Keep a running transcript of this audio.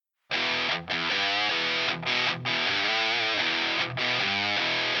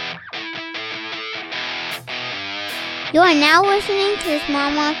You are now listening to the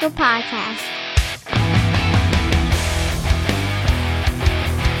Small Market Podcast.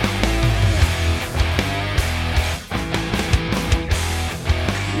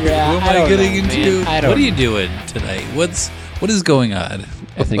 Yeah, what am I getting into? I don't What are you doing tonight? What is going on?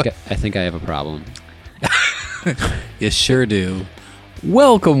 I think I have a problem. You sure do.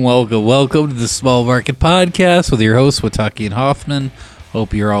 Welcome to the Small Market Podcast with your hosts, Wataki and Hoffman.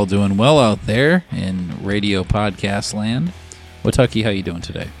 Hope you're all doing well out there in radio podcast land. Wataki, how you doing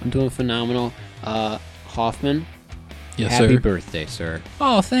today? I'm doing phenomenal. Hoffman, Yes, happy sir. birthday, sir.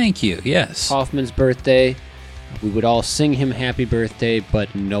 Oh, thank you. Yes. Hoffman's birthday. We would all sing him happy birthday, but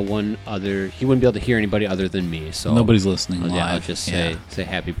he wouldn't be able to hear anybody other than me. So Nobody's listening live. I'll just say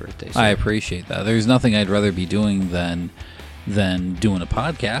happy birthday, sir. I appreciate that. There's nothing I'd rather be doing than doing a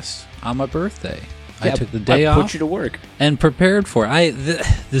podcast on my birthday. I took the day I off. put you to work. And prepared for it.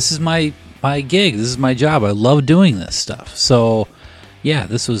 This is my gig. This is my job. I love doing this stuff. So, yeah,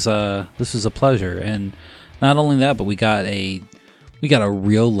 this was a pleasure. And not only that, but we got a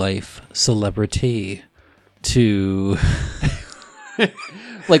real life celebrity to.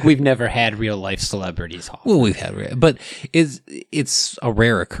 Like we've never had real life celebrities. Hoffman. Well, we've had, but it's a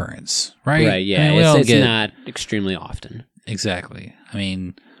rare occurrence, right? Right? Yeah, I mean, we don't it's get- not extremely often. Exactly. I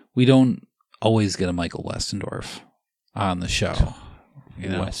mean, we don't always get a Michael Westendorf on the show. You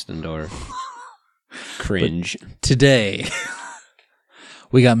know? Westendorf. Cringe. Today,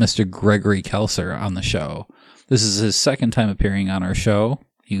 we got Mr. Gregory Kelser on the show. This is his second time appearing on our show.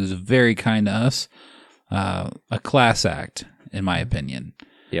 He was very kind to us. A class act, in my opinion.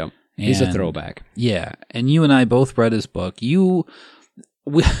 Yep. He's a And- throwback. Yeah, and you and I both read his book. We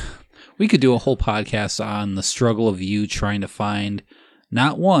could do a whole podcast on the struggle of you trying to find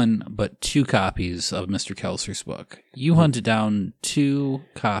not one, but 2 copies of Mr. Kelser's book. You hunted down 2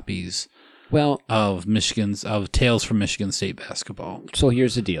 copies Well, of Tales from Michigan State Basketball. so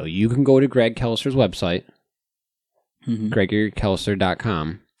here's the deal. You can go to Greg Kelser's website,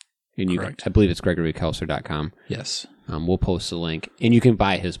 GregoryKelser.com. And Correct. I believe it's GregoryKelser.com. Yes. We'll post a link, and you can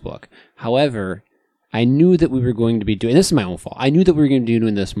buy his book. However, I knew that we were going to be doing, this is my own fault, I knew that we were going to be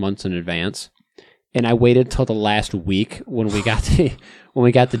doing this months in advance, and I waited till the last week when we got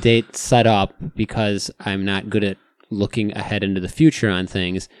the date set up, because I'm not good at looking ahead into the future on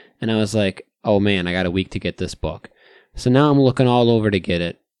things, and I was like, oh man, I got a week to get this book. So now I'm looking all over to get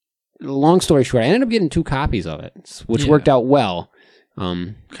it. Long story short, I ended up getting 2 copies of it, which Yeah. worked out well.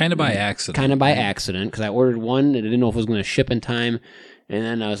 Kind of by accident. Kind of by accident, because I ordered one and I didn't know if it was going to ship in time. And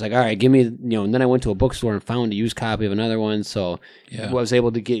then I was like, all right, give me, and then I went to a bookstore and found a used copy of another one. So Yeah. I was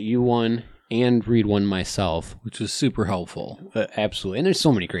able to get you one and read one myself. Which was super helpful. Absolutely. And there's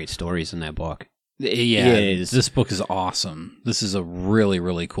so many great stories in that book. Yeah, it is. This book is awesome. This is a really,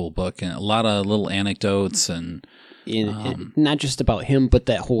 really cool book, and a lot of little anecdotes and And not just about him, but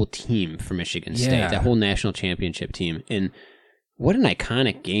that whole team for Michigan State, Yeah. that whole national championship team. And what an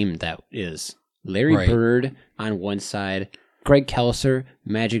iconic game that is. Larry Right. Bird on one side, Greg Kelser,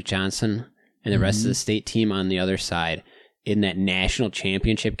 Magic Johnson, and the rest of the state team on the other side in that national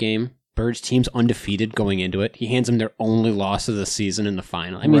championship game. Bird's team's undefeated going into it. He hands them their only loss of the season in the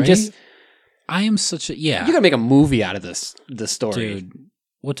final. I mean, Right? just I am such a you gotta make a movie out of this story. dude.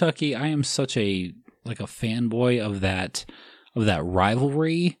 Wataki, I am such a fanboy of that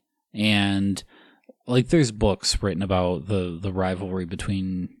rivalry, and like there's books written about the rivalry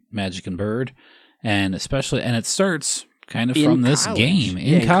between Magic and Bird, and especially it starts kind of from this college. game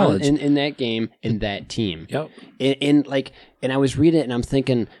Yeah, in college. in that game, in that team. Yep. And I was reading it and I'm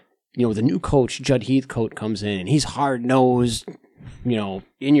thinking, the new coach, Judd Heathcote, comes in and he's hard nosed,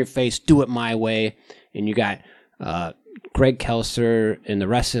 in your face, do it my way. And you got Greg Kelser and the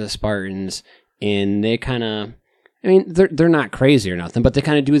rest of the Spartans, and they kind of, they're not crazy or nothing, but they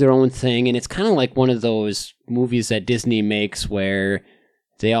kind of do their own thing. And it's kind of like one of those movies that Disney makes where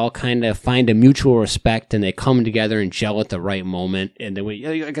they all kind of find a mutual respect and they come together and gel at the right moment. And then,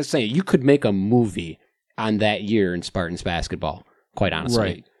 like I say, you could make a movie on that year in Spartans basketball, quite honestly.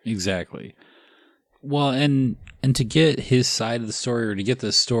 Right. Exactly. Well, and to get his side of the story, or to get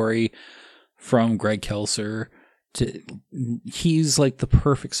this story from Greg Kelser, he's like the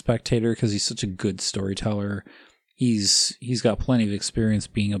perfect spectator because he's such a good storyteller. He's got plenty of experience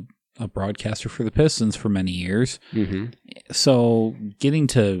being a broadcaster for the Pistons for many years. Mm-hmm. So getting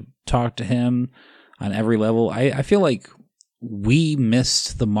to talk to him on every level, I feel like we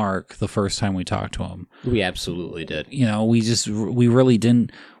missed the mark the first time we talked to him. We absolutely did. We really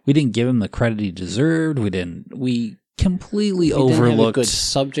didn't give him the credit he deserved. We completely We didn't have a overlooked good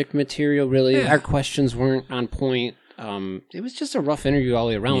subject material, really. Yeah. Our questions weren't on point. It was just a rough interview all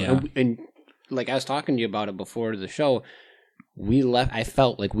the way around. Yeah. And like I was talking to you about it before the show, I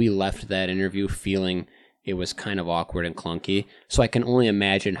felt like we left that interview feeling it was kind of awkward and clunky. So I can only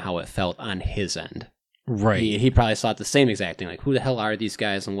imagine how it felt on his end. Right. He probably thought the same exact thing. Like, who the hell are these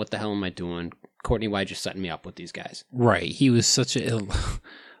guys and what the hell am I doing? Courtney, why you setting me up with these guys? Right. He was such a,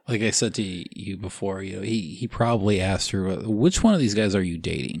 like I said to you before, he probably asked her, which one of these guys are you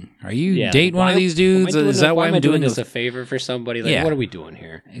dating? Are you dating one of these dudes? Is that why I'm doing this a favor for somebody? Like, what are we doing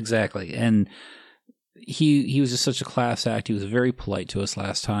here? Exactly. And he was just such a class act. He was very polite to us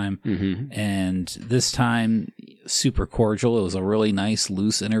last time. Mm-hmm. And this time, super cordial. It was a really nice,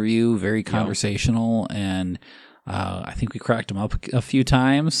 loose interview, very conversational. And I think we cracked him up a few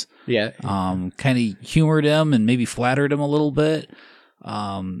times. Yeah. Kind of humored him and maybe flattered him a little bit.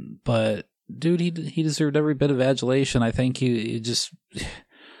 But dude, he deserved every bit of adulation. I think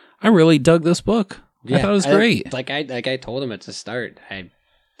I really dug this book. Yeah, I thought it was great. Like I told him at the start,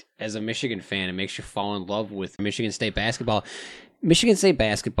 as a Michigan fan, it makes you fall in love with Michigan State basketball. Michigan State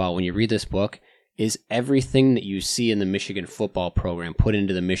basketball, when you read this book, is everything that you see in the Michigan football program put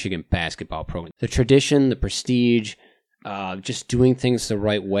into the Michigan basketball program. The tradition, the prestige, just doing things the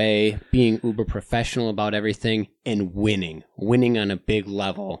right way, being uber professional about everything, and winning on a big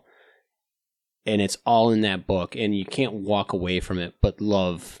level. And it's all in that book, and you can't walk away from it but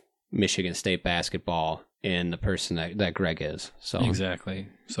love Michigan State basketball and the person that Greg is. So exactly.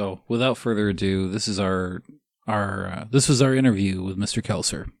 So without further ado, this is this was our interview with Mr.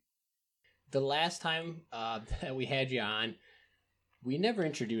 Kelser. The last time that we had you on, we never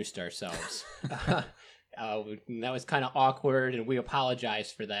introduced ourselves. That was kind of awkward, and we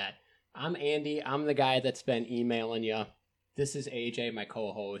apologize for that. I'm Andy. I'm the guy that's been emailing you. This is AJ, my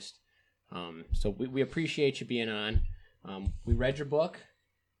co-host. So we appreciate you being on. We read your book,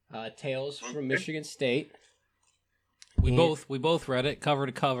 Tales from Michigan State. We both read it cover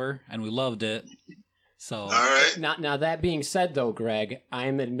to cover, and we loved it. So all right. Now that being said, though, Greg,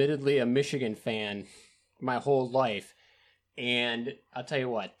 I'm admittedly a Michigan fan my whole life, and I'll tell you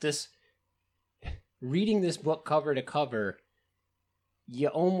what, reading this book cover to cover, you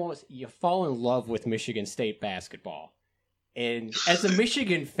fall in love with Michigan State basketball. And as a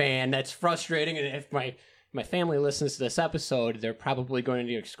Michigan fan, that's frustrating. And if my family listens to this episode, they're probably going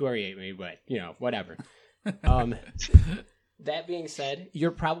to excoriate me, but, whatever. That being said,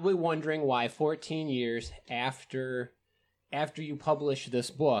 you're probably wondering why 14 years after you publish this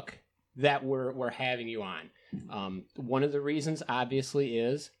book that we're having you on. One of the reasons, obviously,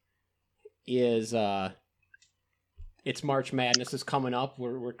 is it's March Madness is coming up.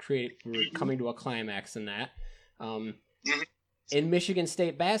 We're coming to a climax in that. And Michigan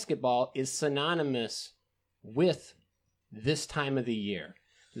State basketball is synonymous with this time of the year.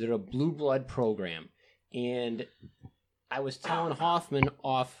 They're a blue blood program. And I was telling Hoffman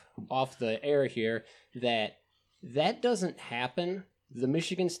off the air here that doesn't happen. The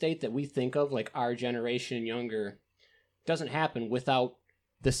Michigan State that we think of, like our generation and younger, doesn't happen without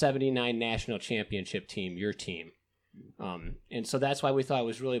the 79 national championship team, your team. And so that's why we thought it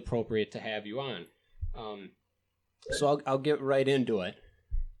was really appropriate to have you on. So I'll get right into it.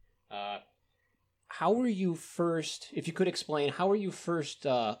 How were you first, if you could explain, how were you first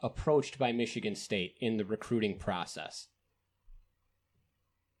approached by Michigan State in the recruiting process?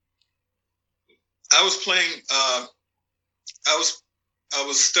 I was playing, I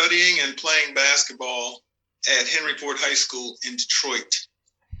was studying and playing basketball at Henry Ford High School in Detroit.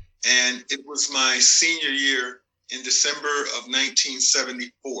 And it was my senior year in December of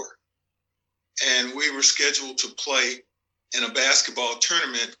 1974. And we were scheduled to play in a basketball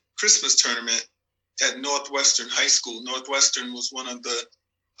tournament, Christmas tournament, at Northwestern High School. Northwestern was one of the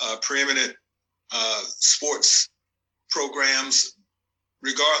preeminent sports programs,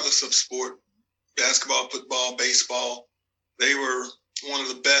 regardless of sport, basketball, football, baseball. They were one of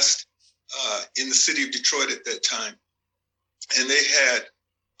the best in the city of Detroit at that time. And they had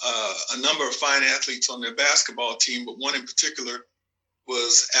a number of fine athletes on their basketball team, but one in particular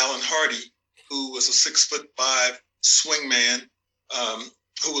was Alan Hardy, who was a 6'5" swingman,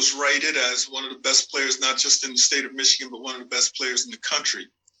 who was rated as one of the best players, not just in the state of Michigan, but one of the best players in the country.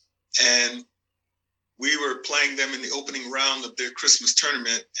 And we were playing them in the opening round of their Christmas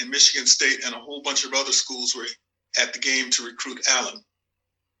tournament, and Michigan State and a whole bunch of other schools were at the game to recruit Alan.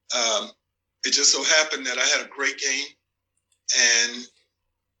 It just so happened that I had a great game, and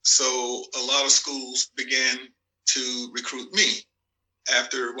so a lot of schools began to recruit me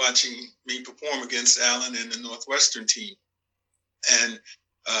after watching me perform against Allen and the Northwestern team. And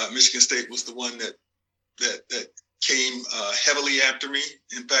Michigan State was the one that came heavily after me.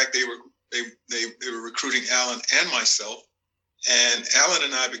 In fact, they were recruiting Allen and myself. And Alan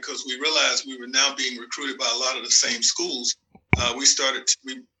and I, because we realized we were now being recruited by a lot of the same schools, we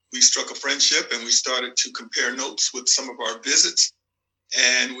struck a friendship, and we started to compare notes with some of our visits.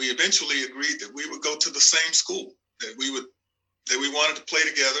 And we eventually agreed that we would go to the same school, that we wanted to play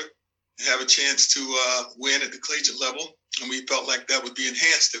together and have a chance to win at the collegiate level. And we felt like that would be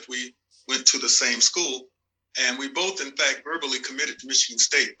enhanced if we went to the same school. And we both, in fact, verbally committed to Michigan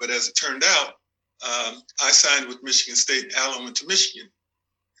State. But as it turned out, I signed with Michigan State, and Alan went to Michigan.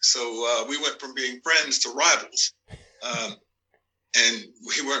 So we went from being friends to rivals. And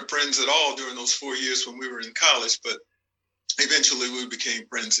we weren't friends at all during those 4 years when we were in college, but eventually we became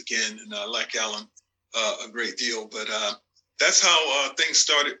friends again. And I like Alan a great deal. But that's how things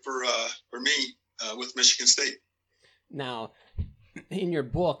started for me with Michigan State. Now, in your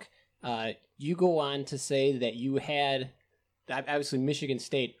book, you go on to say that you had, obviously Michigan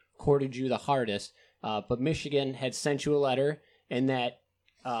State courted you the hardest, but Michigan had sent you a letter, and that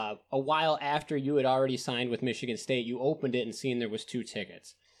a while after you had already signed with Michigan State, you opened it and seen there was 2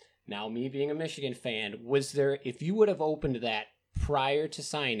 tickets. Now, me being a Michigan fan, was there, if you would have opened that prior to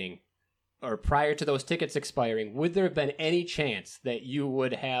signing, or prior to those tickets expiring, would there have been any chance that you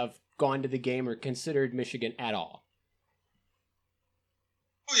would have gone to the game or considered Michigan at all?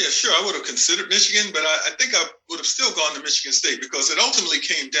 Oh, yeah, sure. I would have considered Michigan, but I think I would have still gone to Michigan State, because it ultimately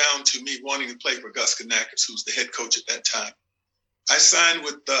came down to me wanting to play for Gus Kanakis, who was the head coach at that time. I signed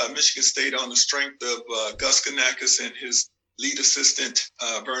with Michigan State on the strength of Gus Kanakis and his lead assistant,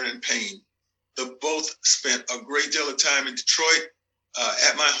 Vernon Payne. They both spent a great deal of time in Detroit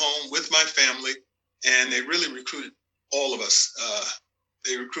at my home with my family, and they really recruited all of us.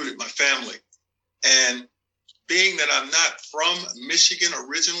 They recruited my family. And being that I'm not from Michigan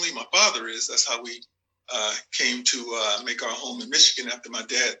originally, my father is. That's how we came to make our home in Michigan after my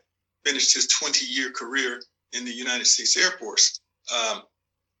dad finished his 20-year career in the United States Air Force.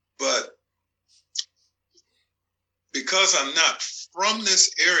 But because I'm not from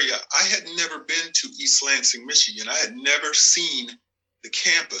this area, I had never been to East Lansing, Michigan. I had never seen the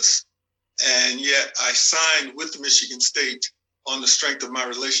campus. And yet I signed with Michigan State on the strength of my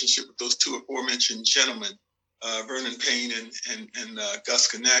relationship with those 2 aforementioned gentlemen, Vernon Payne and Gus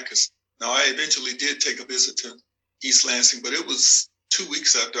Kanakis. Now, I eventually did take a visit to East Lansing, but it was 2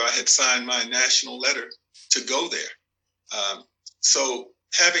 weeks after I had signed my national letter to go there. So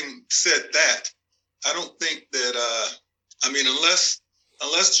having said that, I don't think that, unless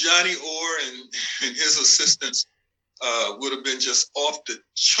Johnny Orr and his assistants would have been just off the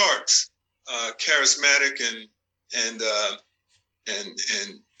charts, charismatic and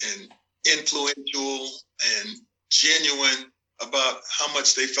influential and genuine about how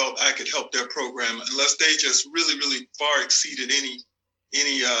much they felt I could help their program, unless they just really, really far exceeded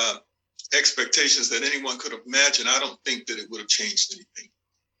any expectations that anyone could have imagined, I don't think that it would have changed anything.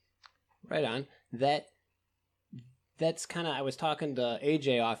 Right on. That's kind of, I was talking to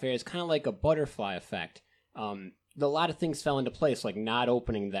AJ off air, it's kind of like a butterfly effect. A lot of things fell into place, like not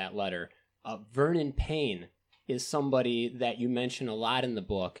opening that letter. Vernon Payne is somebody that you mention a lot in the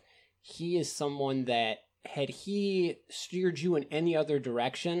book. He is someone that, had he steered you in any other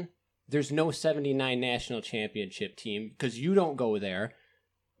direction, there's no 79 national championship team, because you don't go there.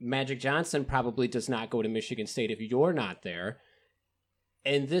 Magic Johnson probably does not go to Michigan State if you're not there.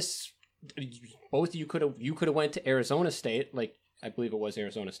 And this, both of you could have went to Arizona State, like I believe it was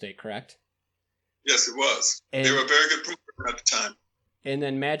Arizona State, correct? Yes, it was. They were a very good program at the time. And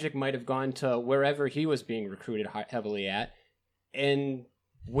then Magic might have gone to wherever he was being recruited heavily at. And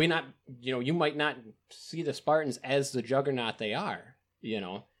you might not see the Spartans as the juggernaut they are,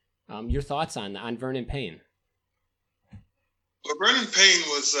 Your thoughts on Vernon Payne? Well, Vernon Payne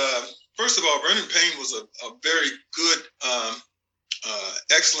was, first of all, Vernon Payne was a very good,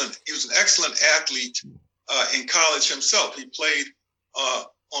 he was an excellent athlete in college himself. He played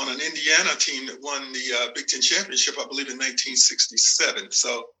on an Indiana team that won the Big Ten championship, I believe, in 1967.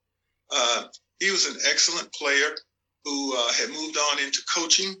 So he was an excellent player who had moved on into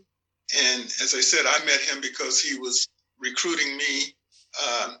coaching. And as I said, I met him because he was recruiting me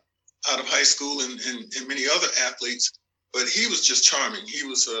out of high school and many other athletes. But he was just charming. He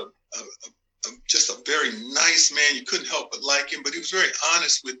was just a very nice man. You couldn't help but like him, but he was very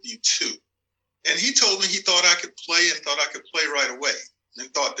honest with you too. And he told me he thought I could play and thought I could play right away,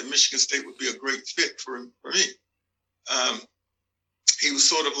 and thought that Michigan State would be a great fit for me. He was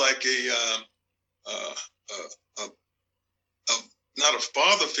sort of like not a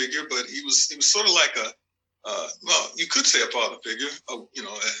father figure, but he was sort of like you could say a father figure.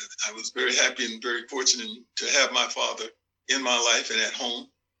 I was very happy and very fortunate to have my father in my life and at home.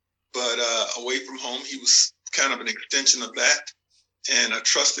 But away from home, he was kind of an extension of that. And I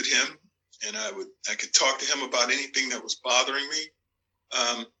trusted him, and I could talk to him about anything that was bothering me.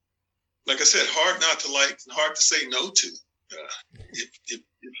 Like I said, hard not to like, and hard to say no to. If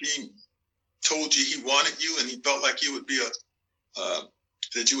he told you he wanted you and he felt like you would be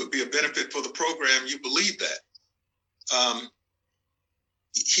that you would be a benefit for the program, you believe that.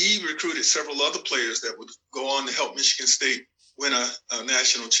 He recruited several other players that would go on to help Michigan State win a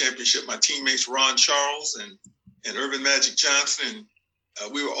national championship. My teammates Ron Charles and Earvin Magic Johnson,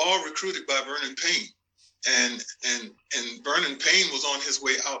 and we were all recruited by Vernon Payne. And Vernon Payne was on his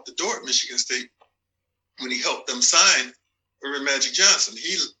way out the door at Michigan State when he helped them sign Earvin Magic Johnson.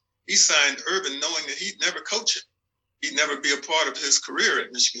 He signed Earvin knowing that he'd never coach him. He'd never be a part of his career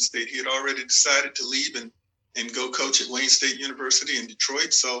at Michigan State. He had already decided to leave and go coach at Wayne State University in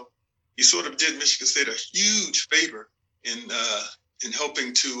Detroit. So he sort of did Michigan State a huge favor in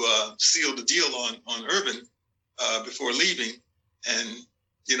helping to seal the deal on Earvin before leaving. And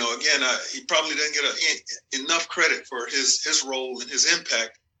again, he probably didn't get enough credit for his role and his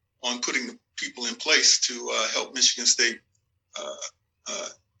impact on putting the people in place to help Michigan State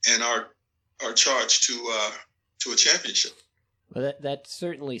and our charge to a championship. Well, that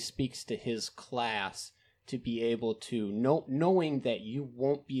certainly speaks to his class, to be able to knowing that you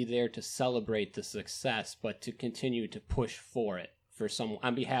won't be there to celebrate the success, but to continue to push for it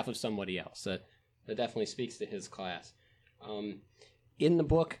on behalf of somebody else. That definitely speaks to his class. In the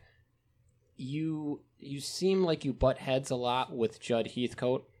book, you seem like you butt heads a lot with Judd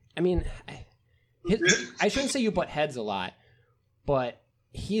Heathcote. I mean, I shouldn't say you butt heads a lot, but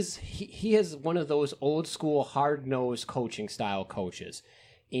he is one of those old school hard nosed coaching style coaches.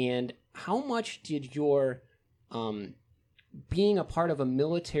 And how much did your being a part of a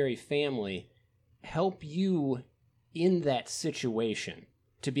military family help you in that situation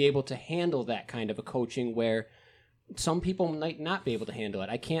to be able to handle that kind of a coaching where some people might not be able to handle it?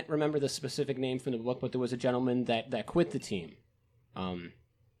 I can't remember the specific name from the book, but there was a gentleman that quit the team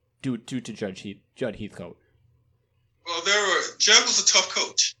due to Judd Heathcote. Well, Judd was a tough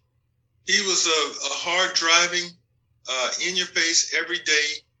coach. He was a hard driving, in your face, every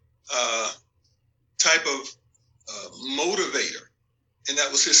day type of motivator, and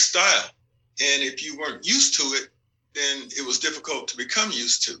that was his style. And if you weren't used to it, then it was difficult to become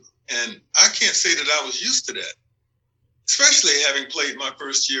used to. And I can't say that I was used to that, especially having played my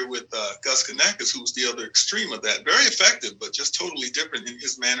first year with Gus Kanakis, who was the other extreme of that. Very effective, but just totally different in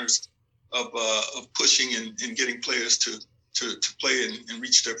his manners of pushing and getting players to play and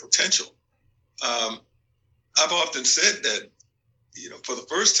reach their potential. I've often said that, for the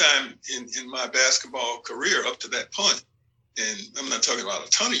first time in my basketball career up to that point, and I'm not talking about a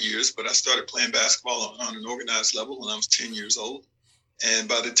ton of years, but I started playing basketball on an organized level when I was 10 years old. And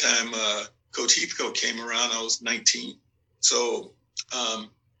by the time Coach Heathcote came around, I was 19. So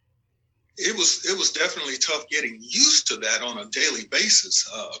it was definitely tough getting used to that on a daily basis.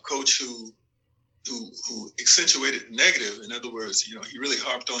 A coach who accentuated the negative. In other words, he really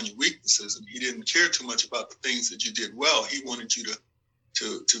harped on your weaknesses, and he didn't care too much about the things that you did well. He wanted you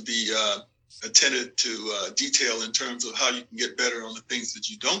to be attentive to detail in terms of how you can get better on the things that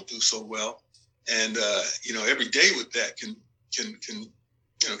you don't do so well. And every day with that can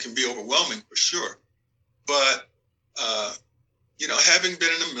be overwhelming for sure. But having been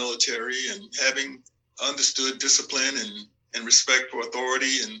in the military and having understood discipline and respect for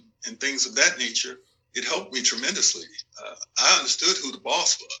authority and things of that nature, it helped me tremendously. I understood who the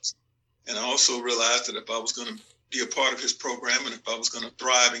boss was. And I also realized that if I was going to be a part of his program and if I was going to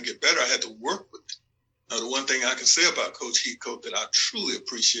thrive and get better, I had to work with it. Now, the one thing I can say about Coach Heathcote that I truly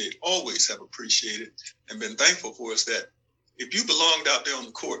appreciate, always have appreciated and been thankful for, is that if you belonged out there on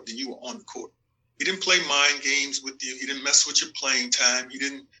the court, then you were on the court. He didn't play mind games with you. He didn't mess with your playing time. He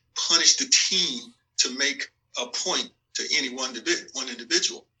didn't punish the team to make a point to any one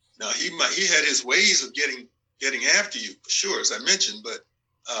individual. Now, he had his ways of getting after you, for sure, as I mentioned, but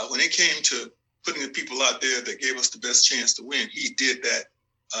when it came to putting the people out there that gave us the best chance to win, he did that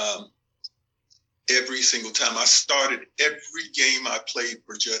every single time. I started every game I played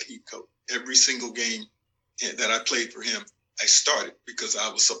for Judd Heathcote. Every single game that I played for him, I started because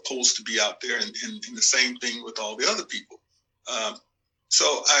I was supposed to be out there, and the same thing with all the other people.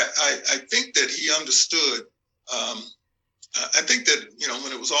 So I think that he understood. I think that,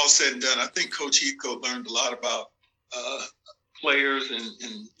 when it was all said and done, I think Coach Heathcote learned a lot about players and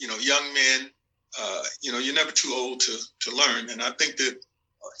young men. You're never too old to learn. And I think that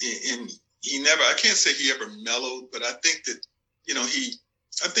I can't say he ever mellowed, but I think that,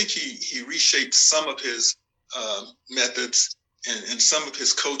 he reshaped some of his methods and some of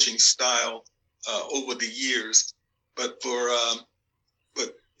his coaching style over the years. But for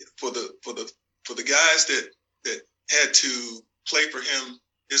the guys that had to play for him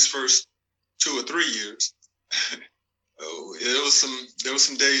his first 2 or 3 years, there was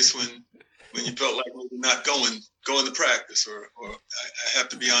some days when you felt like maybe not going to practice, or I have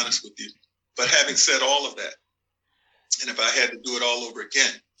to be honest with you. But having said all of that, and if I had to do it all over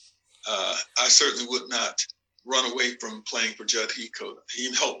again, I certainly would not run away from playing for Judd Heathcote.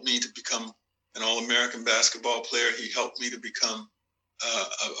 He helped me to become an All-American basketball player. He helped me to become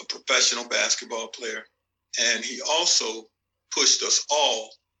a professional basketball player. And he also pushed us all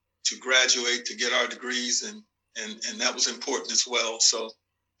to graduate, to get our degrees, and that was important as well. So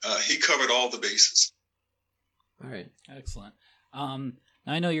he covered all the bases. All right. Excellent.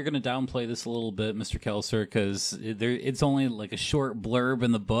 I know you're going to downplay this a little bit, Mr. Kelser, because it's only like a short blurb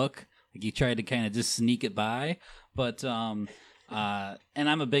in the book. Like you tried to kind of just sneak it by, but and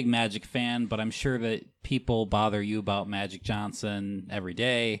I'm a big Magic fan, but I'm sure that people bother you about Magic Johnson every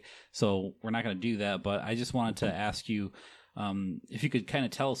day, so we're not going to do that. But I just wanted to ask you if you could kind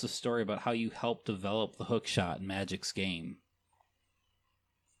of tell us a story about how you helped develop the hook shot in Magic's game.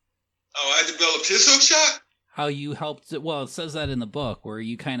 Oh, I developed his hook shot? How you helped, well, it says that in the book, where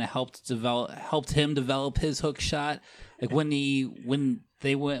you kind of helped him develop his hook shot. Like when he went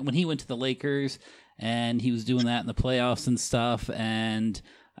to the Lakers and he was doing that in the playoffs and stuff. And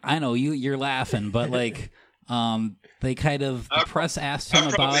I know you're laughing, but like they kind of, the press asked him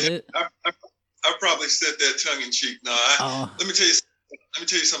about it. I probably said that tongue in cheek. No, let me tell you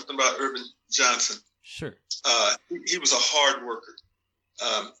something about Earvin Johnson. Sure. He was a hard worker,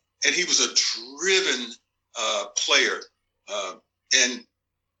 and he was a driven player, and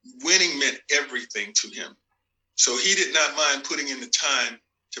winning meant everything to him. So he did not mind putting in the time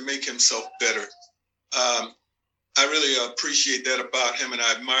to make himself better. I really appreciate that about him, and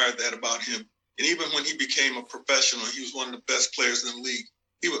I admire that about him. And even when he became a professional, he was one of the best players in the league.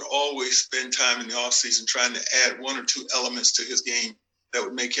 He would always spend time in the offseason trying to add 1 or 2 elements to his game that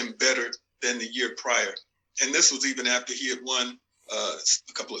would make him better than the year prior. And this was even after he had won a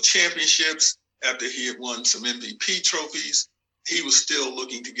couple of championships, after he had won some MVP trophies. He was still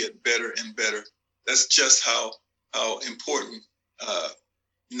looking to get better and better. That's just how important,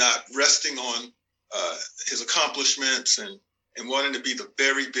 not resting on his accomplishments and wanting to be the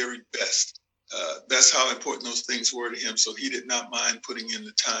very, very best. That's how important those things were to him. So he did not mind putting in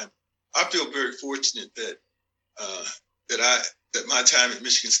the time. I feel very fortunate that that my time at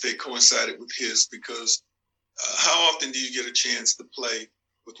Michigan State coincided with his, because how often do you get a chance to play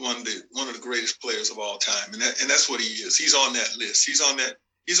with one of the greatest players of all time? And that's what he is. He's on that list. He's on that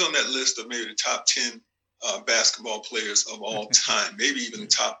list of maybe the top 10 basketball players of all time, maybe even the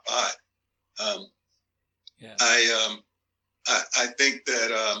top 5. Yeah. I think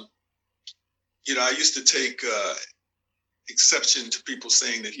that I used to take exception to people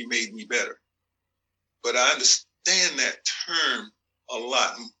saying that he made me better, but I understand that term a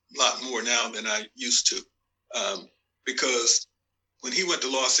lot more now than I used to, because when he went to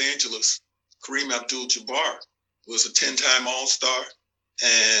Los Angeles, Kareem Abdul-Jabbar was a 10-time All-Star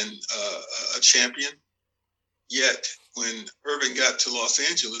and a champion. Yet when Earvin got to Los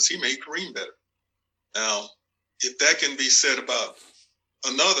Angeles, he made Kareem better. Now, if that can be said about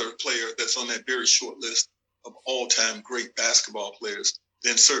another player that's on that very short list of all-time great basketball players,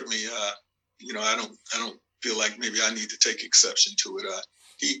 then certainly, I don't feel like maybe I need to take exception to it.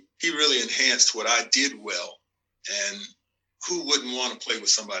 He really enhanced what I did well, and who wouldn't want to play with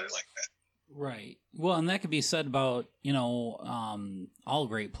somebody like that? Right. Well, and that could be said about all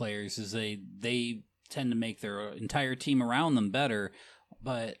great players, is they tend to make their entire team around them better.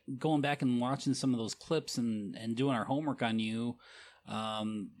 But going back and watching some of those clips and doing our homework on you, I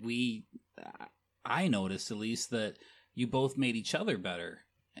noticed at least that you both made each other better.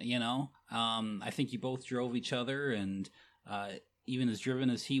 I think you both drove each other, and even as driven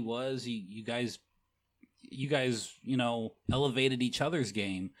as he was, you guys elevated each other's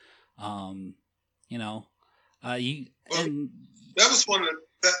game. That was one of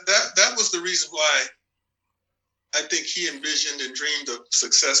that was the reason why I think he envisioned and dreamed of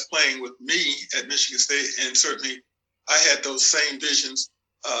success playing with me at Michigan State. And certainly I had those same visions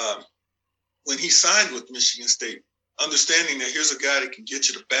when he signed with Michigan State, understanding that here's a guy that can get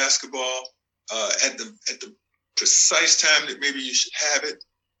you to basketball at the precise time that maybe you should have it.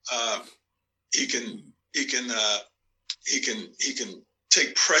 He can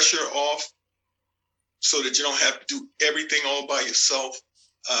take pressure off so that you don't have to do everything all by yourself.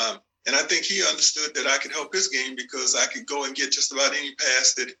 And I think he understood that I could help his game because I could go and get just about any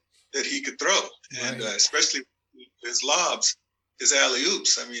pass that he could throw. Right. And especially his lobs, his alley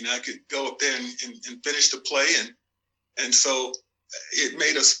oops. I mean, I could go up there and finish the play, and so it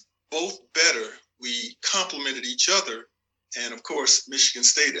made us both better. We complemented each other, and of course, Michigan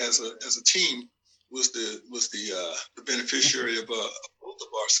State as a team was the beneficiary of both of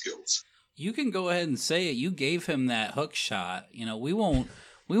our skills. You can go ahead and say it. You gave him that hook shot. You know, we won't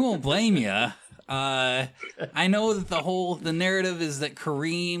blame you. I know that the narrative is that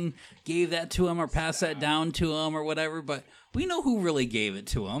Kareem gave that to him or passed that down to him or whatever, but we know who really gave it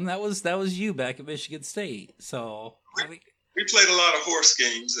to him. That was you back at Michigan State. So we played a lot of horse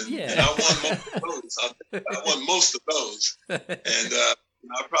games, and I won most of those. And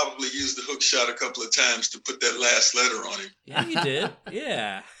I probably used the hook shot a couple of times to put that last letter on him. Yeah, you did.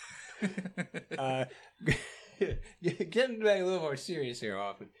 Yeah. Getting back a little more serious here,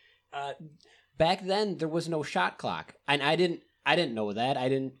 often. Back then, there was no shot clock, and I didn't know that. I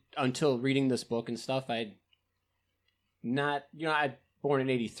didn't until reading this book and stuff. I born in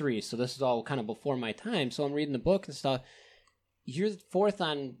 '83, so this is all kind of before my time. So I'm reading the book and stuff. You're fourth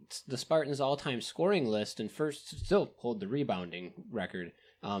on the Spartans' all-time scoring list, and first still hold the rebounding record.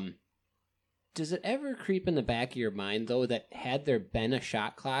 Does it ever creep in the back of your mind, though, that had there been a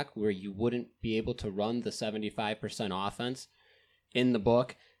shot clock where you wouldn't be able to run the 75% offense in the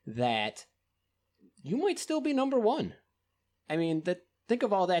book, that you might still be number one? I mean, think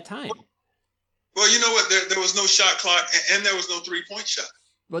of all that time. Well, you know what? There was no shot clock, and there was no three-point shot.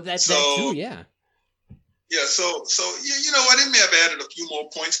 Well, that too, yeah. Yeah, so you know what? It may have added a few more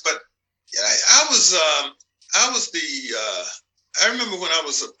points, but yeah, I remember when I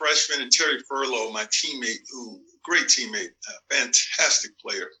was a freshman, and Terry Furlow, my teammate, great teammate, fantastic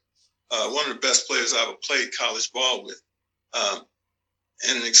player, one of the best players I ever played college ball with,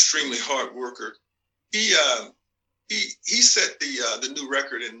 and an extremely hard worker. He set the new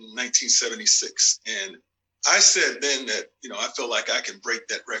record in 1976, and I said then that I feel like I can break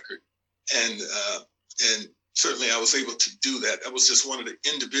that record, and certainly I was able to do that. That was just one of the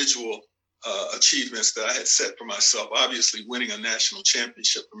individual achievements that I had set for myself. Obviously, winning a national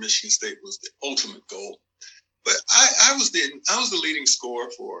championship for Michigan State was the ultimate goal. But I was the leading scorer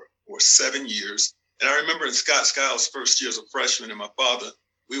for 7 years. And I remember in Scott Skiles' first year as a freshman, and my father,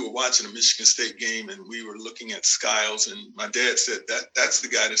 we were watching a Michigan State game, and we were looking at Skiles, and my dad said that's the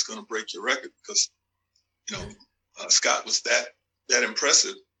guy that's going to break your record, because Scott was that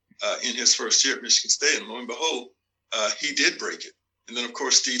impressive in his first year at Michigan State, and lo and behold, he did break it. And then, of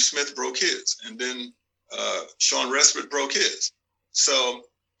course, Steve Smith broke his, and then Sean Respert broke his. So,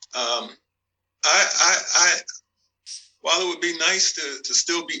 while it would be nice to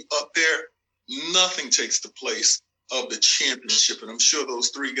still be up there, nothing takes the place of the championship. And I'm sure those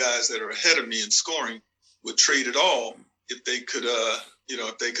three guys that are ahead of me in scoring would trade it all if they could,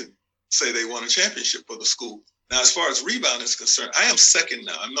 if they could say they won a championship for the school. Now, as far as rebound is concerned, I am second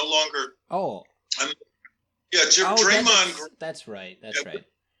now. I'm no longer. Oh. Draymond Green. That's right. Right.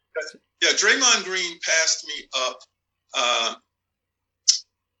 Yeah, Draymond Green passed me up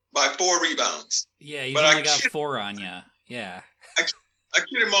by 4 rebounds. Yeah, he's only got 4 on you. Yeah. I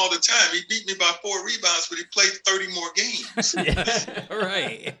kid him all the time. He beat me by 4 rebounds, but he played 30 more games.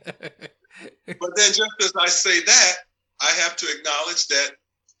 Right. But then, just as I say that, I have to acknowledge that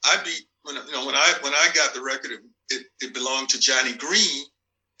I beat when I got the record, it belonged to Johnny Green,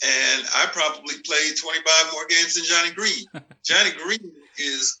 and I probably played 25 more games than Johnny Green. Johnny Green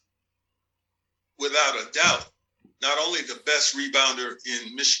is, without a doubt, not only the best rebounder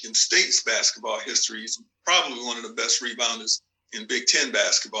in Michigan State's basketball history, he's probably one of the best rebounders in Big Ten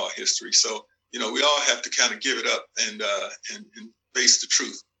basketball history. So, we all have to kind of give it up and face the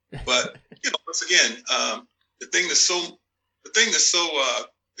truth. But, once again, the thing that's so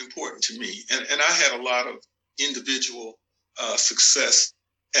important to me, and I had a lot of individual success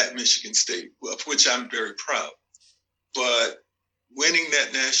at Michigan State, of which I'm very proud. But winning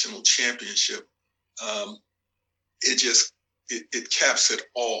that national championship, it caps it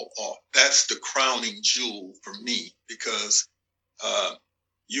all off. That's the crowning jewel for me, because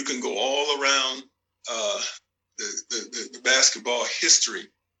you can go all around the basketball history,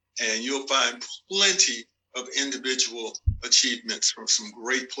 and you'll find plenty of individual achievements from some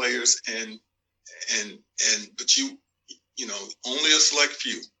great players, but only a select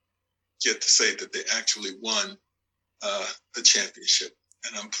few get to say that they actually won the championship,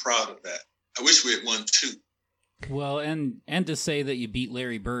 and I'm proud of that. I wish we had won 2. Well, and to say that you beat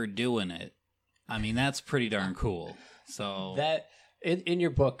Larry Bird doing it, I mean, that's pretty darn cool. So that in your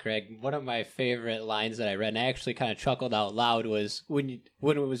book, Craig, one of my favorite lines that I read, and I actually kind of chuckled out loud, was when it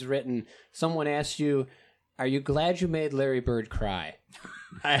was written, someone asked you, "Are you glad you made Larry Bird cry?"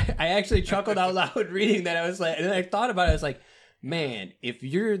 I actually chuckled out loud reading that. I was like, and then I thought about it. I was like, man, if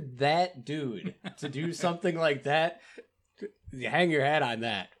you're that dude to do something like that, you hang your hat on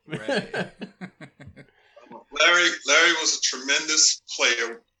that. Right. Larry was a tremendous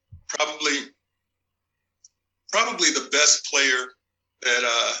player, probably the best player that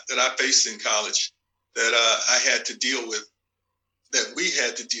I faced in college, that I had to deal with, that we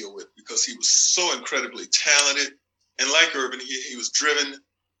had to deal with, because he was so incredibly talented. And like Urban, he was driven,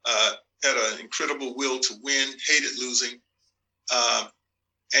 had an incredible will to win, hated losing.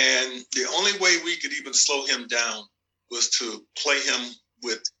 And the only way we could even slow him down was to play him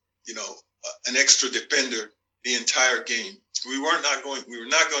with, an extra defender the entire game. We were not going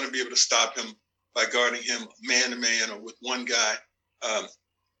to be able to stop him by guarding him man to man or with one guy.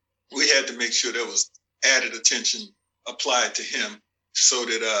 We had to make sure there was added attention applied to him so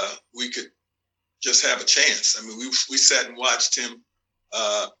that we could just have a chance. I mean, we sat and watched him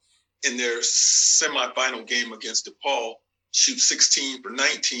in their semifinal game against DePaul shoot 16 for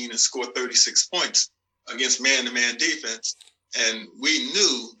 19 and score 36 points against man-to-man defense. And we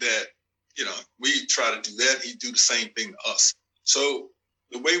knew that, we try to do that, he'd do the same thing to us. So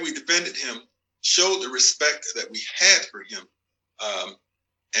the way we defended him showed the respect that we had for him.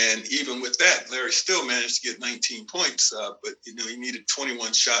 And even with that, Larry still managed to get 19 points, but he needed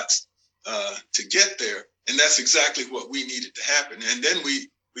 21 shots to get there. And that's exactly what we needed to happen. And then we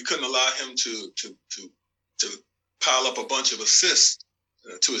couldn't allow him to pile up a bunch of assists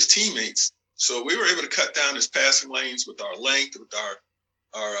to his teammates. So we were able to cut down his passing lanes with our length, with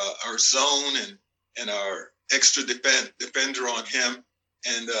our zone and our extra defender on him,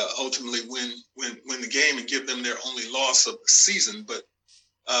 and ultimately win the game and give them their only loss of the season. But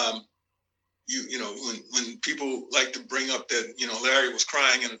when people like to bring up that Larry was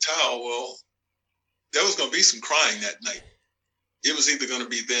crying in a towel, well, there was going to be some crying that night. It was either going to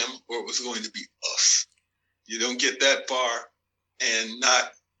be them or it was going to be us. You don't get that far and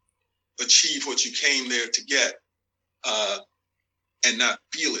not achieve what you came there to get, and not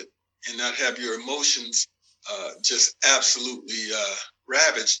feel it and not have your emotions just absolutely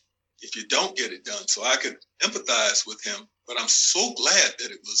ravaged if you don't get it done. So I could empathize with him, but I'm so glad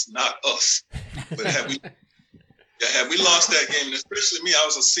that it was not us. But had we lost that game, and especially me, I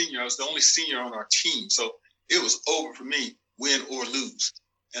was a senior. I was the only senior on our team. So it was over for me, win or lose.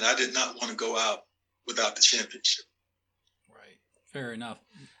 And I did not want to go out without the championship. Right. Fair enough.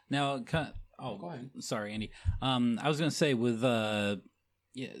 Now, go ahead. Sorry, Andy. I was going to say with the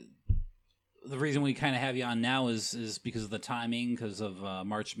reason we kind of have you on now is because of the timing, because of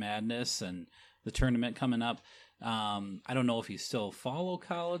March Madness and the tournament coming up. I don't know if you still follow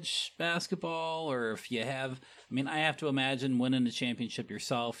college basketball or if you have. I mean, I have to imagine winning the championship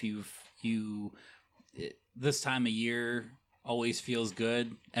yourself. This time of year always feels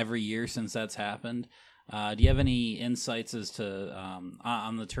good every year since that's happened. Do you have any insights as to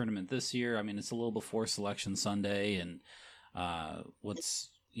on the tournament this year? I mean, it's a little before Selection Sunday, and what's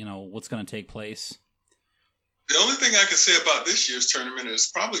going to take place? The only thing I can say about this year's tournament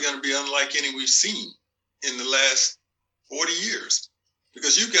is probably going to be unlike any we've seen in the last 40 years,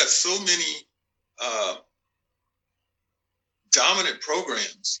 because you've got so many dominant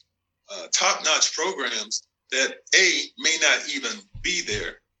programs, top-notch programs that A, may not even be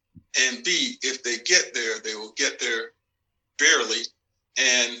there, and B, if they get there, they will get there barely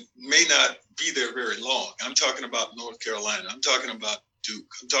and may not be there very long. I'm talking about North Carolina. I'm talking about Duke.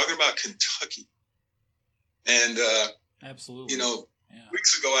 I'm talking about Kentucky. And, absolutely.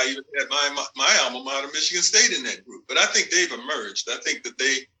 Weeks ago, I even had my alma mater, Michigan State, in that group. But I think they've emerged. I think that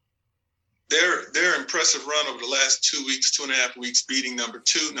their impressive run over the last 2 weeks, 2.5 weeks, beating number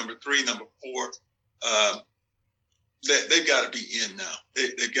 2, number 3, number 4, they've got to be in now.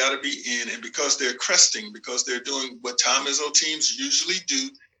 They've got to be in. And because they're cresting, because they're doing what Tom Izzo teams usually do,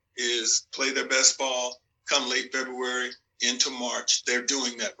 is play their best ball come late February into March. They're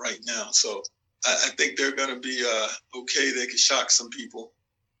doing that right now. So I think they're going to be okay. They can shock some people.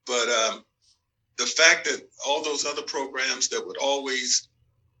 But the fact that all those other programs that would always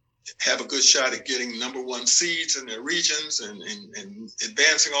have a good shot at getting number 1 seeds in their regions and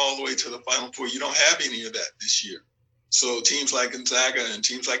advancing all the way to the Final Four, you don't have any of that this year. So teams like Gonzaga and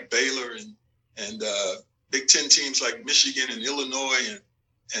teams like Baylor and Big Ten teams like Michigan and Illinois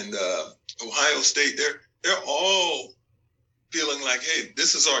and Ohio State, they're all feeling like, hey,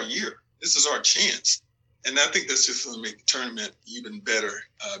 this is our year. This is our chance. And I think that's just going to make the tournament even better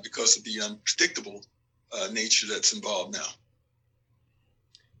because of the unpredictable nature that's involved now.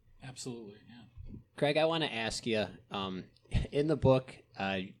 Absolutely, yeah. Craig, I want to ask you, in the book,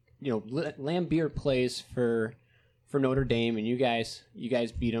 Lambeer plays for Notre Dame, and you guys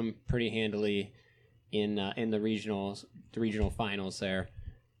beat them pretty handily in the regionals. regional finals there.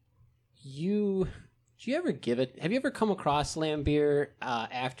 Do you ever give it? Have you ever come across Laimbeer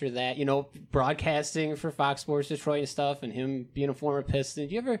after that? You know, broadcasting for Fox Sports Detroit and stuff, and him being a former Piston.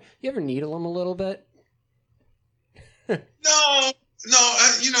 Do you ever needle him a little bit? No,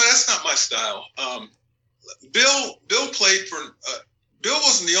 that's not my style. Bill played for. Bill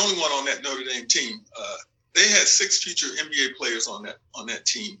wasn't the only one on that Notre Dame team. They had 6 future NBA players on that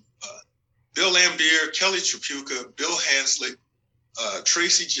team. Bill Laimbeer, Kelly Tripucka, Bill Hanslick,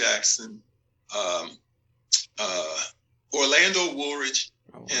 Tracy Jackson, Orlando Woolridge,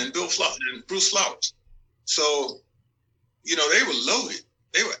 and and Bruce Flowers. So, they were loaded.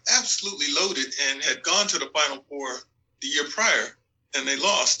 They were absolutely loaded and had gone to the Final Four the year prior, and they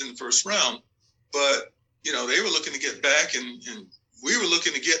lost in the first round. But, they were looking to get back, and we were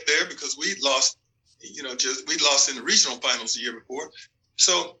looking to get there because we'd lost, we'd lost in the regional finals the year before.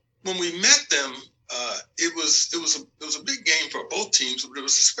 So when we met them, it was a big game for both teams, but it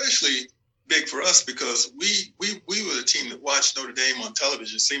was especially big for us because we were the team that watched Notre Dame on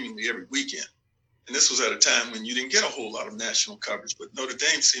television seemingly every weekend. And this was at a time when you didn't get a whole lot of national coverage, but Notre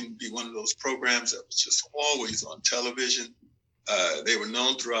Dame seemed to be one of those programs that was just always on television. They were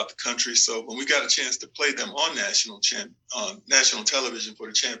known throughout the country. So when we got a chance to play them on national television for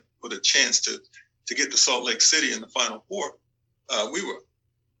the chance to get to Salt Lake City in the Final Four, we were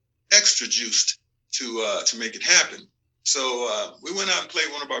extra juiced to make it happen. So we went out and played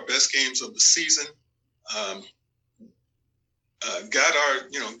one of our best games of the season.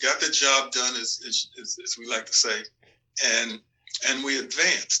 Got the job done, as we like to say, and we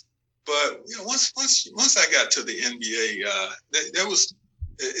advanced. But once I got to the NBA, there was,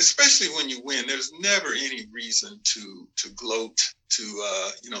 especially when you win, there's never any reason to gloat, to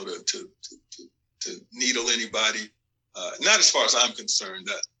needle anybody. Not as far as I'm concerned.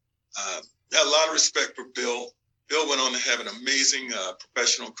 I had a lot of respect for Bill. Bill went on to have an amazing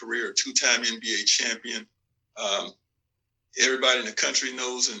professional career, 2-time NBA champion. Everybody in the country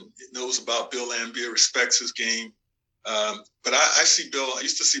knows about Bill Laimbeer, respects his game. But I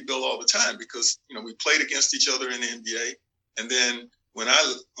used to see Bill all the time because, we played against each other in the NBA. And then when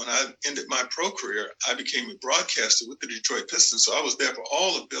I ended my pro career, I became a broadcaster with the Detroit Pistons. So I was there for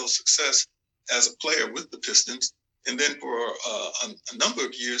all of Bill's success as a player with the Pistons. And then for a number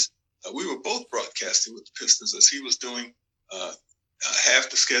of years, we were both broadcasting with the Pistons as he was doing half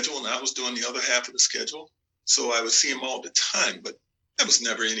the schedule and I was doing the other half of the schedule. So I would see him all the time, but there was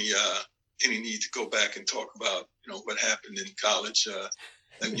never any need to go back and talk about, what happened in college.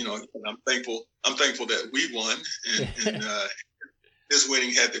 And I'm thankful that we won, and his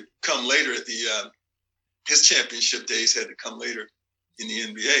winning had to come later at his championship days had to come later in the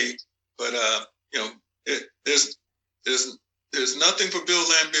NBA. But there's nothing for Bill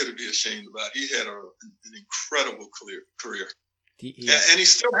Laimbeer to be ashamed about. He had an incredible career, and he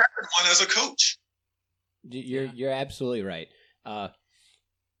still had one as a coach. You're absolutely right.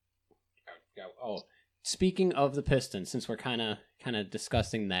 Speaking of the Pistons, since we're kind of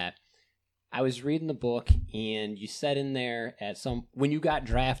discussing that, I was reading the book, and you said in there when you got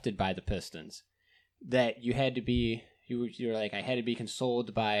drafted by the Pistons that you had to be you're like, I had to be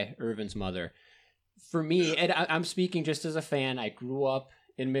consoled by Earvin's mother. For me, and I'm speaking just as a fan. I grew up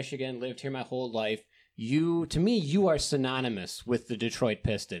in Michigan, lived here my whole life. You are synonymous with the Detroit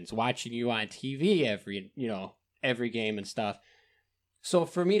Pistons, watching you on TV every game and stuff. So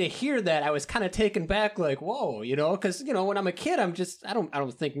for me to hear that, I was kind of taken back, like, whoa, because, when I'm a kid, I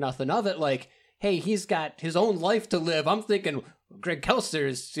don't think nothing of it. Like, hey, he's got his own life to live. I'm thinking Greg Kelser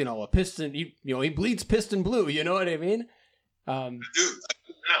is, a Piston, he bleeds Piston blue. You know what I mean? I do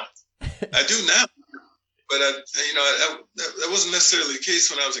now. But, that wasn't necessarily the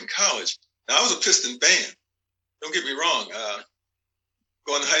case when I was in college. Now, I was a Piston fan. Don't get me wrong.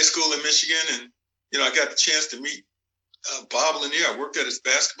 Going to high school in Michigan, and, I got the chance to meet Bob Lanier. I worked at his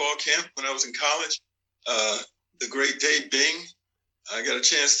basketball camp when I was in college. The great Dave Bing. I got a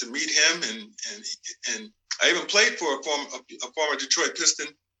chance to meet him, and I even played for a former Detroit Piston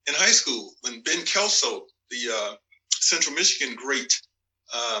in high school when Ben Kelso, the Central Michigan great,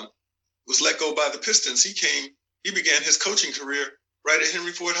 was let go by the Pistons. He began his coaching career right at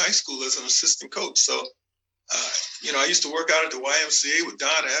Henry Ford High School as an assistant coach. So, I used to work out at the YMCA with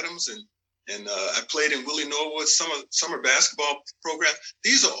Don Adams, and I played in Willie Norwood's summer basketball program.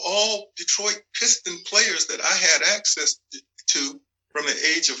 These are all Detroit Piston players that I had access to from the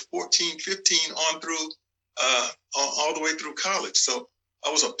age of 14, 15 on through all the way through college. So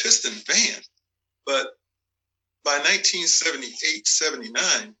I was a Piston fan. But by 1978,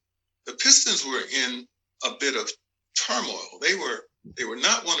 79, the Pistons were in a bit of turmoil. They were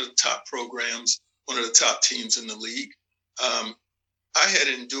not one of the top programs, one of the top teams in the league. I had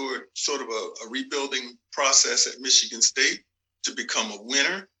endured sort of a rebuilding process at Michigan State to become a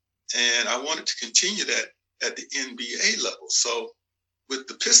winner, and I wanted to continue that at the NBA level. So with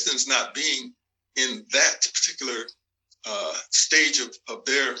the Pistons not being in that particular stage of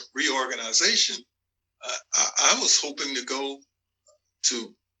their reorganization, I was hoping to go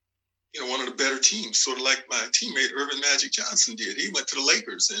to one of the better teams, sort of like my teammate Earvin Magic Johnson did. He went to the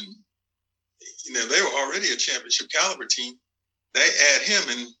Lakers, and they were already a championship caliber team. They add him,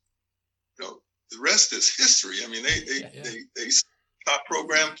 and the rest is history. I mean, they top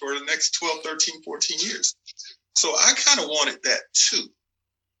program for the next 12, 13, 14 years. So I kind of wanted that too.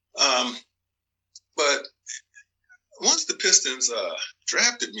 But once the Pistons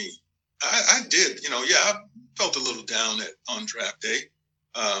drafted me, I did, I felt a little down on draft day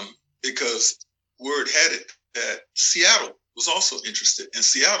because word had it that Seattle was also interested. And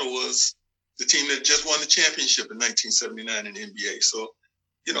Seattle was the team that just won the championship in 1979 in the NBA. So,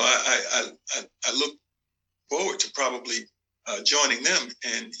 I look forward to probably joining them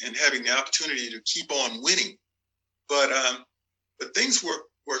and having the opportunity to keep on winning. But things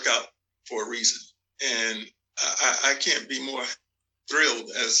work out for a reason. And I can't be more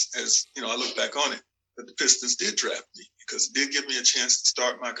thrilled as I look back on it that the Pistons did draft me, because it did give me a chance to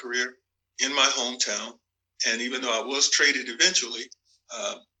start my career in my hometown. And even though I was traded eventually,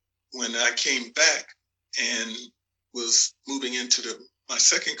 when I came back and was moving into my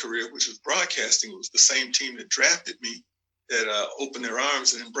second career, which was broadcasting, it was the same team that drafted me that opened their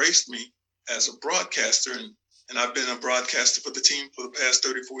arms and embraced me as a broadcaster. And I've been a broadcaster for the team for the past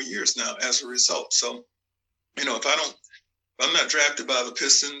 34 years now as a result. So, if I'm not drafted by the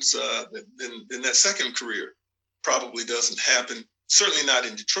Pistons, then that second career probably doesn't happen. Certainly not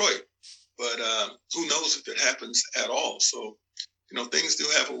in Detroit, but who knows if it happens at all. So, things do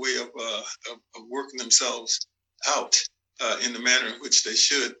have a way of working themselves out in the manner in which they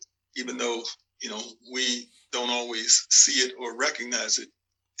should, even though, we don't always see it or recognize it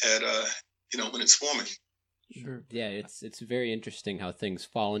at, when it's forming. Sure. Yeah, it's very interesting how things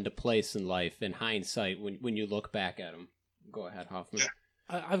fall into place in life in hindsight when you look back at them. Go ahead, Hoffman.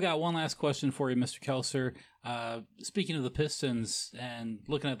 Yeah. I've got one last question for you, Mr. Kelser. Speaking of the Pistons and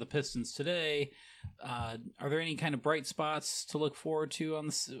looking at the Pistons today, are there any kind of bright spots to look forward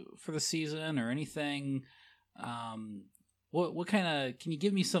to for the season or anything? What kind of, can you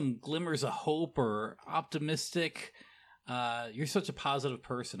give me some glimmers of hope or optimistic? You're such a positive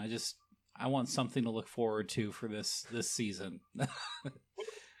person. I want something to look forward to for this season.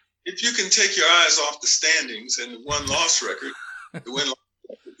 If you can take your eyes off the standings and the win-loss record,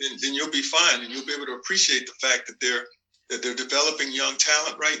 then you'll be fine, and you'll be able to appreciate the fact that they're developing young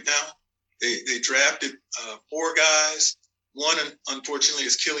talent right now. They drafted 4 guys. One, unfortunately,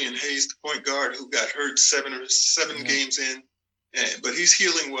 is Killian Hayes, the point guard, who got hurt seven games in, but he's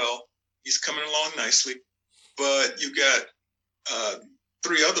healing well. He's coming along nicely. But you got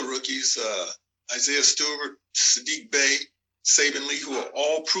 3 other rookies, Isaiah Stewart, Sadiq Bey, Saban Lee, who are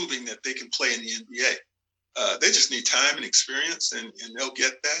all proving that they can play in the NBA. They just need time and experience, and they'll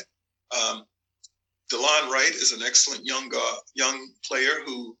get that. DeLon Wright is an excellent young player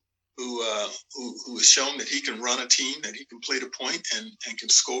who has shown that he can run a team, that he can play the point and can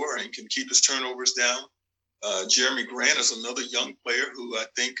score and can keep his turnovers down. Jeremy Grant is another young player who I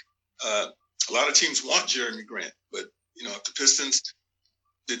think a lot of teams want Jeremy Grant, but if the Pistons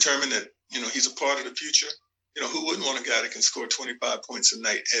determine that he's a part of the future, who wouldn't want a guy that can score 25 points a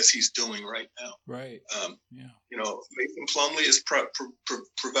night as he's doing right now? Right. Mason Plumlee is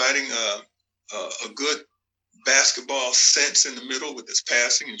providing a good basketball sense in the middle with his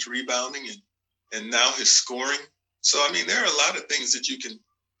passing, his rebounding, and now his scoring. So, there are a lot of things that you can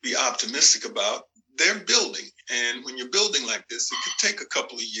be optimistic about. They're building. And when you're building like this, it could take a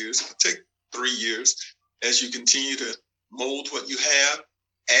couple of years. It could take 3 years as you continue to mold what you have,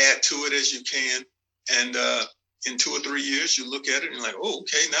 add to it as you can. And in 2 or 3 years, you look at it and you're like, oh,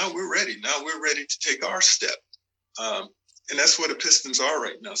 okay, now we're ready. Now we're ready to take our step. And that's where the Pistons are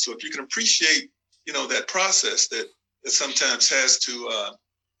right now. So if you can appreciate, that process that sometimes has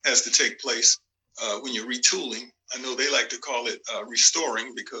to take place when you're retooling. I know they like to call it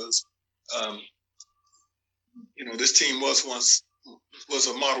restoring, because, this team was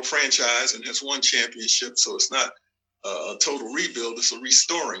a model franchise and has won championship. So it's not a total rebuild. It's a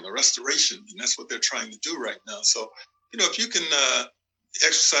restoring, a restoration. And that's what they're trying to do right now. So, if you can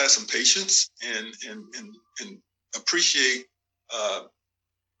exercise some patience and appreciate,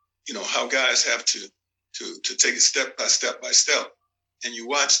 how guys have to take it step by step, and you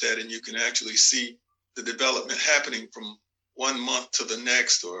watch that and you can actually see the development happening from 1 month to the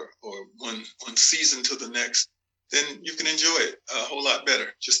next, or one season to the next, then you can enjoy it a whole lot better.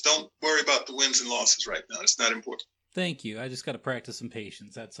 Just don't worry about the wins and losses right now. It's not important. Thank you. I just got to practice some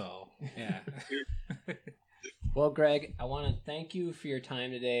patience. That's all. Yeah. Well, Greg, I want to thank you for your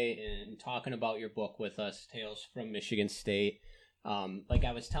time today and talking about your book with us, Tales from Michigan State. Like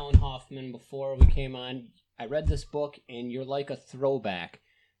I was telling Hoffman before we came on, I read this book, and you're like a throwback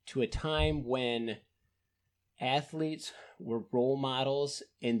to a time when athletes were role models,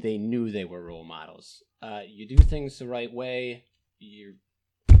 and they knew they were role models. You do things the right way. You're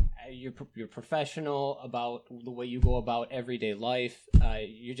professional about the way you go about everyday life.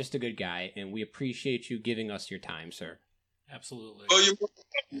 You're just a good guy, and we appreciate you giving us your time, sir. Absolutely. Well,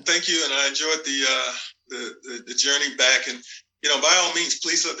 thank you, and I enjoyed the journey back. And by all means,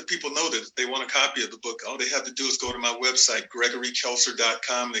 please let the people know that if they want a copy of the book, all they have to do is go to my website,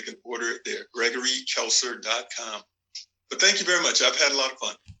 GregoryKelser.com. They can order it there, GregoryKelser.com. But thank you very much. I've had a lot of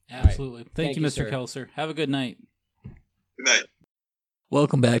fun. Absolutely. Right. Thank you, Mr. sir. Kelser. Have a good night. Good night.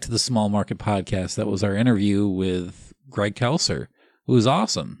 Welcome back to the Small Market Podcast. That was our interview with Greg Kelser, who was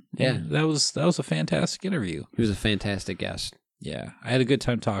awesome. Yeah. That was a fantastic interview. He was a fantastic guest. Yeah, I had a good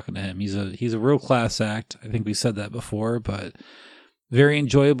time talking to him. He's a real class act. I think we said that before, but very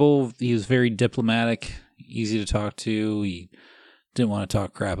enjoyable. He was very diplomatic, easy to talk to. He didn't want to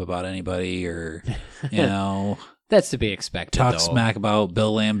talk crap about anybody or, That's to be expected. talk though. smack about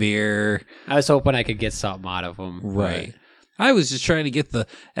Bill Lambier. I was hoping I could get something out of him. Right. I was just trying to get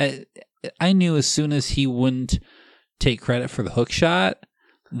I knew as soon as he wouldn't take credit for the hook shot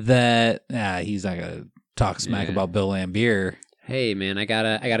that he's not gonna talk smack about Bill Lambier. Hey man, I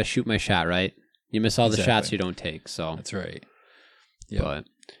gotta shoot my shot, right? You miss all the Exactly. shots you don't take. So That's right. Yep. But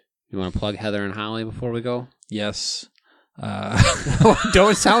you want to plug Heather and Holly before we go? Yes.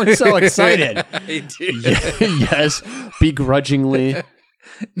 Don't sound so excited. I do. Yes, begrudgingly.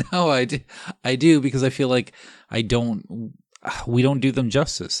 No, I do because I feel like we don't do them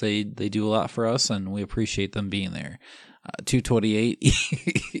justice. They do a lot for us, and we appreciate them being there. 228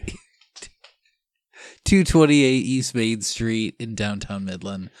 East Main Street in downtown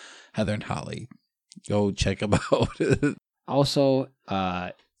Midland. Heather and Holly, go check them out. Also,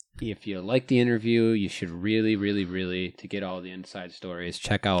 if you like the interview, you should really, really, really, to get all the inside stories,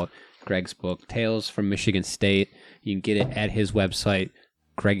 check out Greg's book, Tales from Michigan State. You can get it at his website,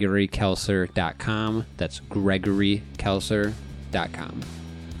 GregoryKelser.com. That's GregoryKelser.com.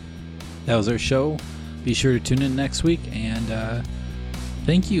 That was our show. Be sure to tune in next week, and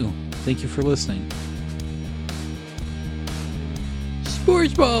thank you. Thank you for listening.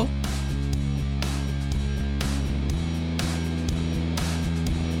 Sports Ball.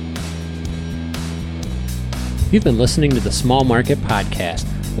 You've been listening to the Small Market Podcast.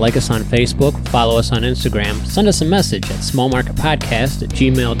 Like us on Facebook, follow us on Instagram, send us a message at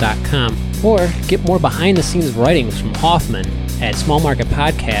smallmarketpodcast@gmail.com, or get more behind-the-scenes writings from Hoffman at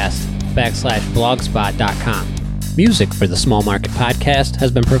smallmarketpodcast.blogspot.com. Music for the Small Market Podcast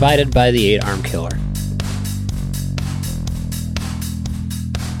has been provided by the 8 Arm Killer.